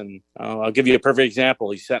process. And I'll give you a perfect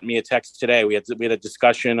example. He sent me a text today. We had a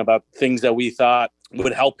discussion about things that we thought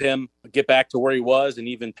would help him get back to where he was and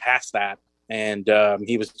even past that. And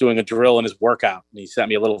he was doing a drill in his workout, and he sent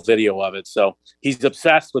me a little video of it. So he's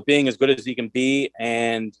obsessed with being as good as he can be.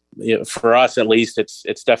 And for us, at least, it's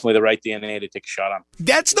definitely the right DNA to take a shot on.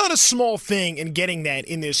 That's not a small thing in getting that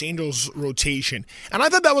in this Angels rotation. And I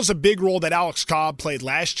thought that was a big role that Alex Cobb played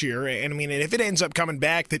last year. And I mean, if it ends up coming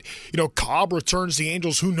back that, Cobb returns to the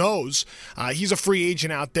Angels, who knows? He's a free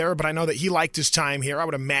agent out there, but I know that he liked his time here. I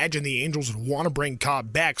would imagine the Angels would want to bring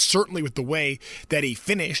Cobb back, certainly with the way that he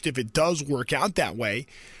finished, if it does work out that way.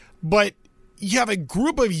 But you have a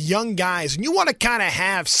group of young guys, and you want to kind of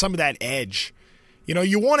have some of that edge.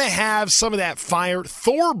 You want to have some of that fire.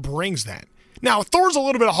 Thor brings that. Now, Thor's a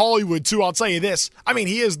little bit of Hollywood, too, I'll tell you this. I mean,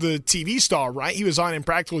 he is the TV star, right? He was on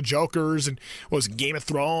Impractical Jokers and Game of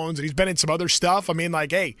Thrones, and he's been in some other stuff. I mean,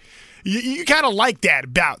 hey, you kind of like that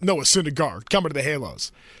about Noah Syndergaard coming to the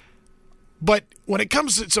Halos. But when it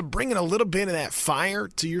comes to bringing a little bit of that fire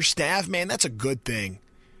to your staff, man, that's a good thing.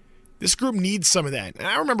 This group needs some of that. And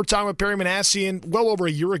I remember talking with Perry Minasian well over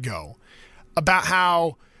a year ago about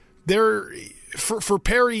how for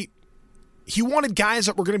Perry, he wanted guys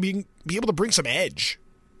that were going to be able to bring some edge.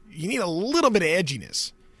 You need a little bit of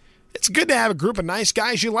edginess. It's good to have a group of nice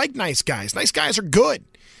guys. You like nice guys. Nice guys are good.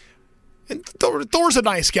 And Thor's a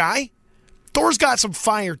nice guy. Thor's got some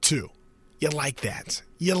fire too. You like that.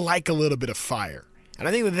 You like a little bit of fire. And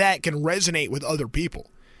I think that can resonate with other people.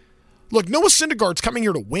 Look, Noah Syndergaard's coming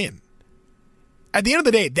here to win. At the end of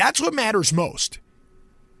the day, that's what matters most.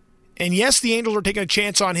 And yes, the Angels are taking a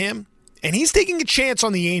chance on him, and he's taking a chance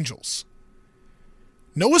on the Angels.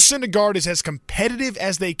 Noah Syndergaard is as competitive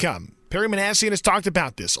as they come. Perry Minasian has talked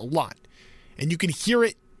about this a lot, and you can hear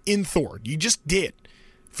it in Thor. You just did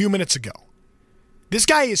a few minutes ago. This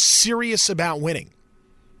guy is serious about winning,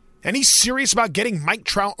 and he's serious about getting Mike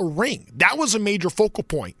Trout a ring. That was a major focal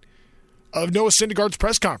point of Noah Syndergaard's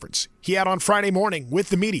press conference he had on Friday morning with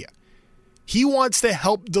the media. He wants to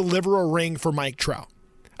help deliver a ring for Mike Trout.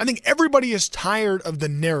 I think everybody is tired of the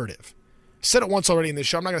narrative. I said it once already in this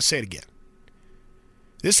show. I'm not going to say it again.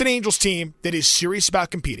 This is an Angels team that is serious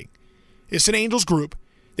about competing. It's an Angels group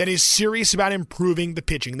that is serious about improving the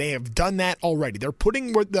pitching. They have done that already. They're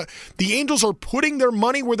putting the Angels are putting their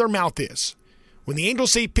money where their mouth is. When the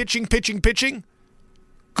Angels say pitching,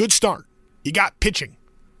 good start. You got pitching.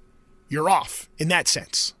 You're off in that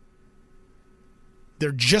sense.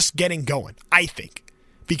 They're just getting going, I think,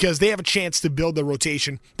 because they have a chance to build the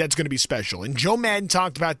rotation that's going to be special. And Joe Maddon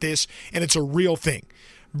talked about this, and it's a real thing.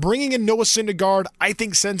 Bringing in Noah Syndergaard, I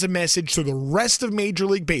think, sends a message to the rest of Major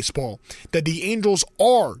League Baseball that the Angels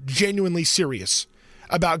are genuinely serious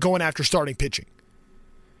about going after starting pitching.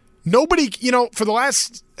 Nobody, for the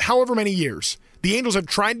last however many years, the Angels have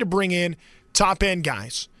tried to bring in top-end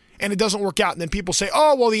guys, and it doesn't work out. And then people say,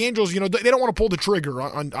 oh, well, the Angels, they don't want to pull the trigger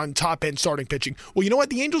on top-end starting pitching. Well, you know what?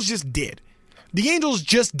 The Angels just did. The Angels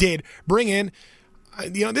just did bring in,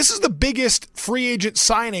 this is the biggest free agent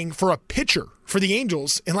signing for a pitcher for the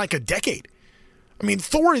Angels in like a decade. I mean,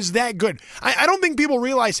 Thor is that good. I don't think people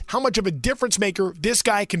realize how much of a difference maker this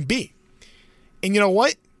guy can be. And you know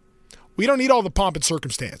what? We don't need all the pomp and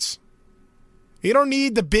circumstance. You don't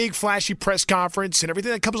need the big flashy press conference and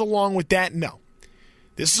everything that comes along with that. No.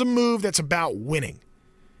 This is a move that's about winning.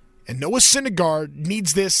 And Noah Syndergaard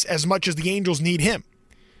needs this as much as the Angels need him.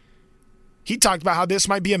 He talked about how this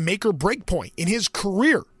might be a make or break point in his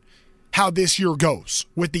career, how this year goes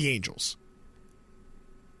with the Angels.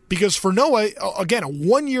 Because for Noah, again, a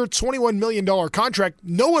 1-year, $21 million contract,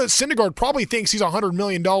 Noah Syndergaard probably thinks he's a $100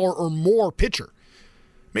 million or more pitcher.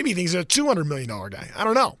 Maybe he thinks he's a $200 million guy. I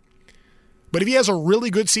don't know. But if he has a really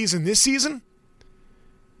good season this season,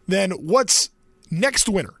 then what's next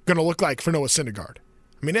winter going to look like for Noah Syndergaard?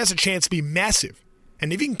 I mean, it has a chance to be massive.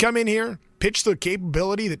 And if he can come in here, pitch the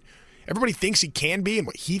capability that everybody thinks he can be and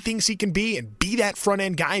what he thinks he can be and be that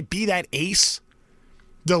front-end guy, be that ace,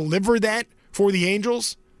 deliver that for the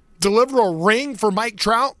Angels, deliver a ring for Mike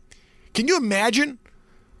Trout. Can you imagine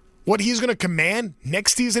what he's going to command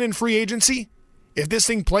next season in free agency if this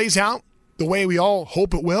thing plays out the way we all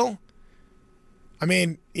hope it will? I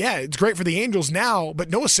mean, yeah, it's great for the Angels now,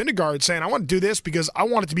 but Noah Syndergaard saying, I want to do this because I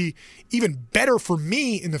want it to be even better for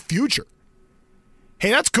me in the future.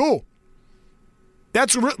 Hey, that's cool.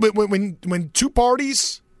 That's when two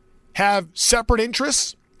parties have separate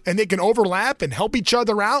interests and they can overlap and help each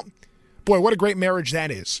other out. Boy, what a great marriage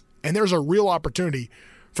that is. And there's a real opportunity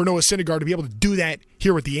for Noah Syndergaard to be able to do that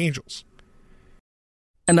here with the Angels.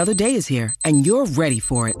 Another day is here, and you're ready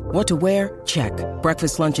for it. What to wear? Check.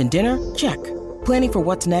 Breakfast, lunch, and dinner? Check. Planning for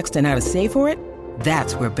what's next and how to save for it?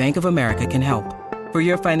 That's where Bank of America can help. For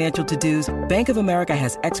your financial to-dos, Bank of America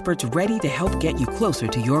has experts ready to help get you closer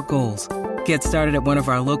to your goals. Get started at one of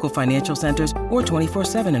our local financial centers or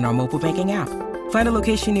 24/7 in our mobile banking app. Find a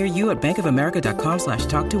location near you at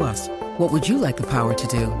bankofamerica.com/talktous. What would you like the power to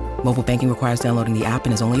do? Mobile banking requires downloading the app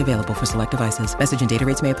and is only available for select devices. Message and data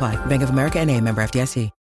rates may apply. Bank of America N.A., member FDIC.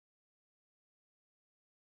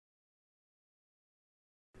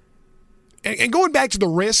 And going back to the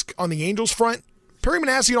risk on the Angels front, Perry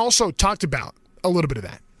Minasian also talked about a little bit of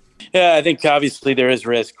that. Yeah, I think obviously there is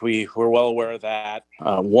risk. We're well aware of that.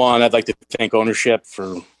 One, I'd like to thank ownership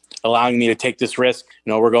for allowing me to take this risk.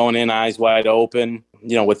 We're going in eyes wide open.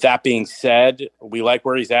 With that being said, we like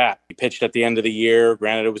where he's at. He pitched at the end of the year.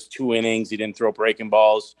 Granted, it was 2 innings. He didn't throw breaking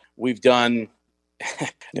balls. We've done,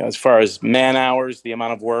 as far as man hours, the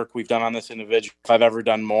amount of work we've done on this individual, if I've ever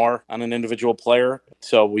done more on an individual player.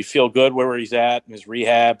 So we feel good where he's at in his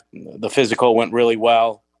rehab. The physical went really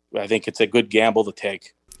well. I think it's a good gamble to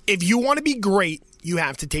take. If you want to be great, you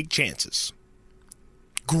have to take chances.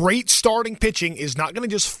 Great starting pitching is not going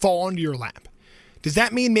to just fall into your lap. Does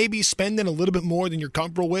that mean maybe spending a little bit more than you're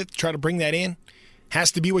comfortable with to try to bring that in?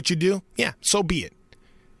 Has to be what you do? Yeah, so be it.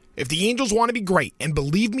 If the Angels want to be great, and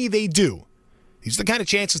believe me, they do, these are the kind of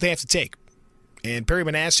chances they have to take. And Perry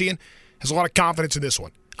Minasian has a lot of confidence in this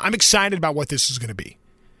one. I'm excited about what this is going to be.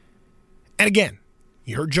 And again,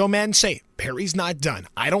 you heard Joe Madden say, Perry's not done.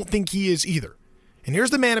 I don't think he is either. And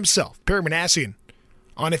here's the man himself, Perry Minasian,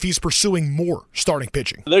 on if he's pursuing more starting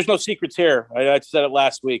pitching. There's no secrets here. I said it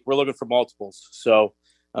last week. We're looking for multiples. So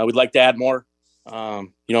we'd like to add more.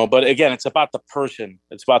 But again, it's about the person.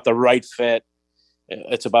 It's about the right fit.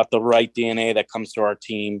 It's about the right DNA that comes to our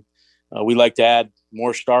team. We like to add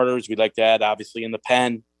more starters. We'd like to add, obviously, in the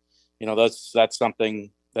pen. That's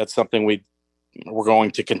something we're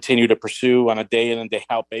going to continue to pursue on a day in and day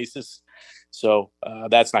out basis. So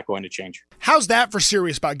that's not going to change. How's that for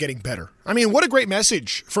serious about getting better? I mean, what a great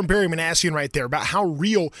message from Perry Minasian right there about how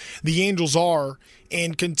real the Angels are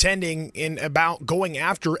in contending and about going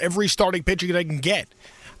after every starting pitcher they can get.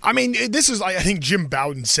 I mean, this is, I think Jim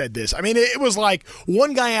Bowden said this. I mean, it was like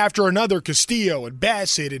one guy after another, Castillo and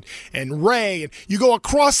Bassett and Ray. And you go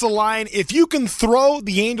across the line. If you can throw,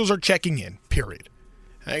 the Angels are checking in, period.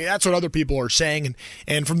 I mean, that's what other people are saying.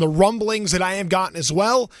 And from the rumblings that I have gotten as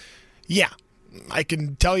well, yeah, I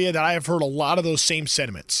can tell you that I have heard a lot of those same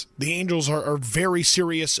sentiments. The Angels are very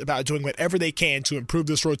serious about doing whatever they can to improve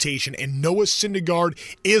this rotation, and Noah Syndergaard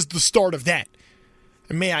is the start of that.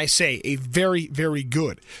 And may I say, a very, very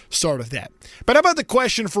good start of that. But how about the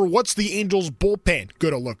question for what's the Angels' bullpen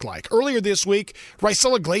going to look like? Earlier this week,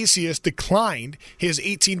 Raisel Iglesias declined his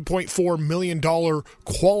 $18.4 million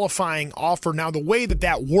qualifying offer. Now, the way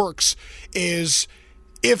that works is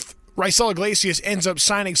if Raisel Iglesias ends up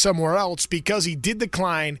signing somewhere else because he did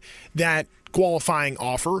decline that qualifying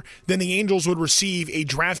offer, then the Angels would receive a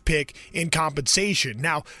draft pick in compensation.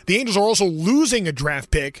 Now, the Angels are also losing a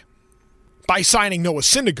draft pick by signing Noah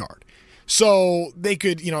Syndergaard. So they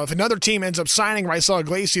could, if another team ends up signing Raisel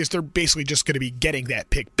Iglesias, they're basically just going to be getting that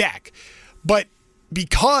pick back. But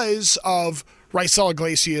because of Raisel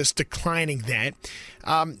Iglesias declining that,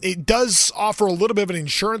 it does offer a little bit of an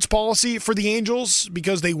insurance policy for the Angels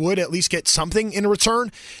because they would at least get something in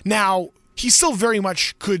return. Now, he still very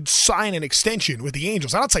much could sign an extension with the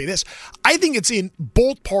Angels. And I'll tell you this, I think it's in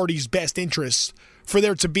both parties' best interests for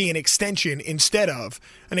there to be an extension instead of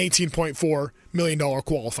an $18.4 million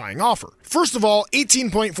qualifying offer. First of all,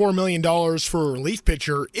 $18.4 million for a relief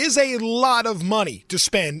pitcher is a lot of money to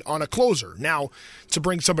spend on a closer. Now, to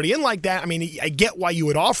bring somebody in like that, I get why you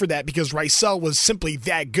would offer that because Raisel was simply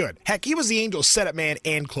that good. Heck, he was the Angels' setup man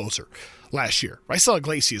and closer last year. Raisel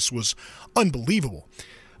Iglesias was unbelievable.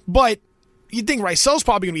 But you'd think Raisel's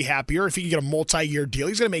probably going to be happier if he can get a multi-year deal.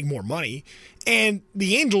 He's going to make more money. And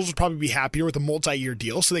the Angels would probably be happier with a multi-year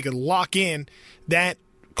deal so they could lock in that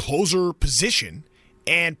closer position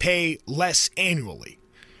and pay less annually.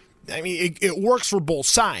 It works for both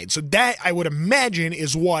sides. So that, I would imagine,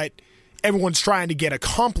 is what everyone's trying to get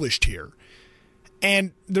accomplished here.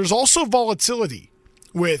 And there's also volatility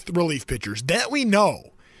with relief pitchers that we know.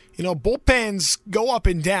 Bullpens go up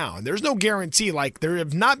and down. There's no guarantee. There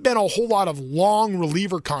have not been a whole lot of long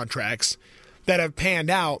reliever contracts that have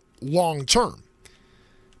panned out long term.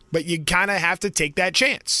 But you kind of have to take that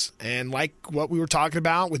chance. And like what we were talking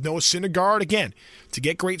about with Noah Syndergaard, again, to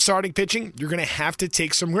get great starting pitching, you're going to have to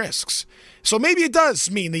take some risks. So maybe it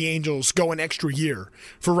does mean the Angels go an extra year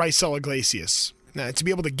for Raisel Iglesias. Now, to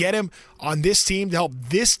be able to get him on this team, to help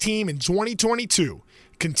this team in 2022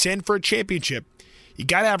 contend for a championship, you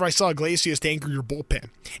got to have Raisel Iglesias to anchor your bullpen.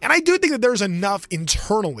 And I do think that there's enough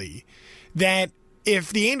internally that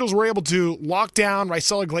if the Angels were able to lock down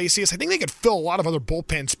Raisel Iglesias, I think they could fill a lot of other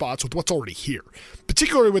bullpen spots with what's already here.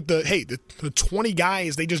 Particularly with the 20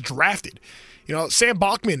 guys they just drafted. Sam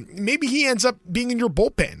Bachman, maybe he ends up being in your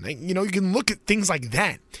bullpen. You can look at things like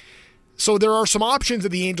that. So there are some options that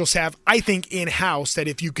the Angels have, I think, in-house that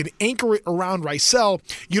if you can anchor it around Raisel,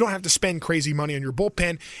 you don't have to spend crazy money on your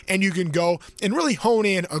bullpen, and you can go and really hone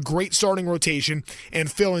in a great starting rotation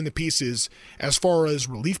and fill in the pieces as far as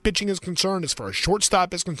relief pitching is concerned, as far as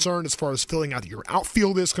shortstop is concerned, as far as filling out your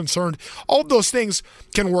outfield is concerned. All of those things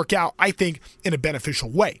can work out, I think, in a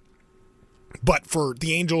beneficial way. But for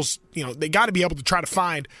the Angels, they got to be able to try to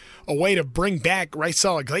find a way to bring back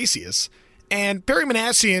Raisel Iglesias. And Perry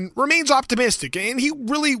Minasian remains optimistic, and he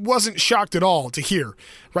really wasn't shocked at all to hear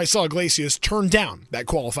Raisel Iglesias turn down that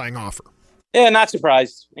qualifying offer. Yeah, not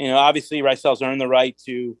surprised. Obviously Raisel's earned the right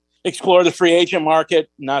to explore the free agent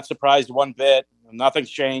market. Not surprised one bit. Nothing's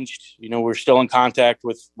changed. We're still in contact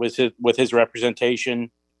with his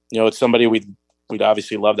representation. It's somebody we'd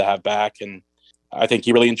obviously love to have back, and I think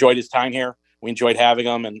he really enjoyed his time here. We enjoyed having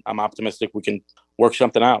him, and I'm optimistic we can work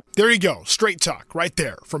something out. There you go. Straight talk right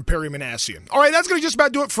there from Perry Minasian. All right, that's going to just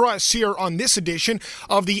about do it for us here on this edition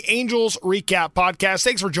of the Angels Recap Podcast.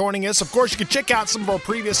 Thanks for joining us. Of course, you can check out some of our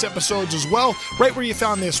previous episodes as well, right where you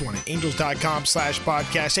found this one at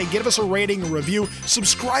angels.com/podcast. Hey, give us a rating, a review,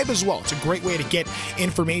 subscribe as well. It's a great way to get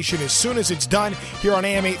information as soon as it's done here on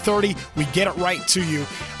AM 830. We get it right to you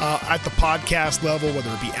at the podcast level,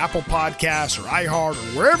 whether it be Apple Podcasts or iHeart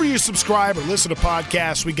or wherever you subscribe or listen to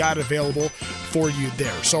podcasts, we got it available for you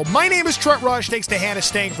there. So my name is Trent Rush. Thanks to Hannah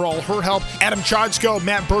Stank for all her help. Adam Chodsko,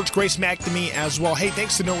 Matt Birch, Grace McNamee as well. Hey,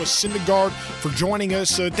 thanks to Noah Syndergaard for joining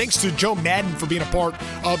us. Thanks to Joe Madden for being a part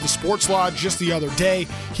of the Sports Lodge just the other day.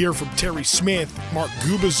 Hear from Terry Smith, Mark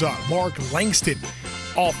Gubaza, Mark Langston.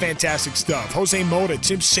 All fantastic stuff. Jose Mota,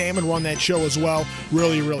 Tim Salmon run that show as well.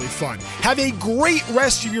 Really, really fun. Have a great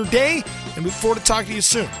rest of your day and look forward to talking to you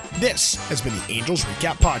soon. This has been the Angels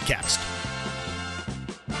Recap Podcast.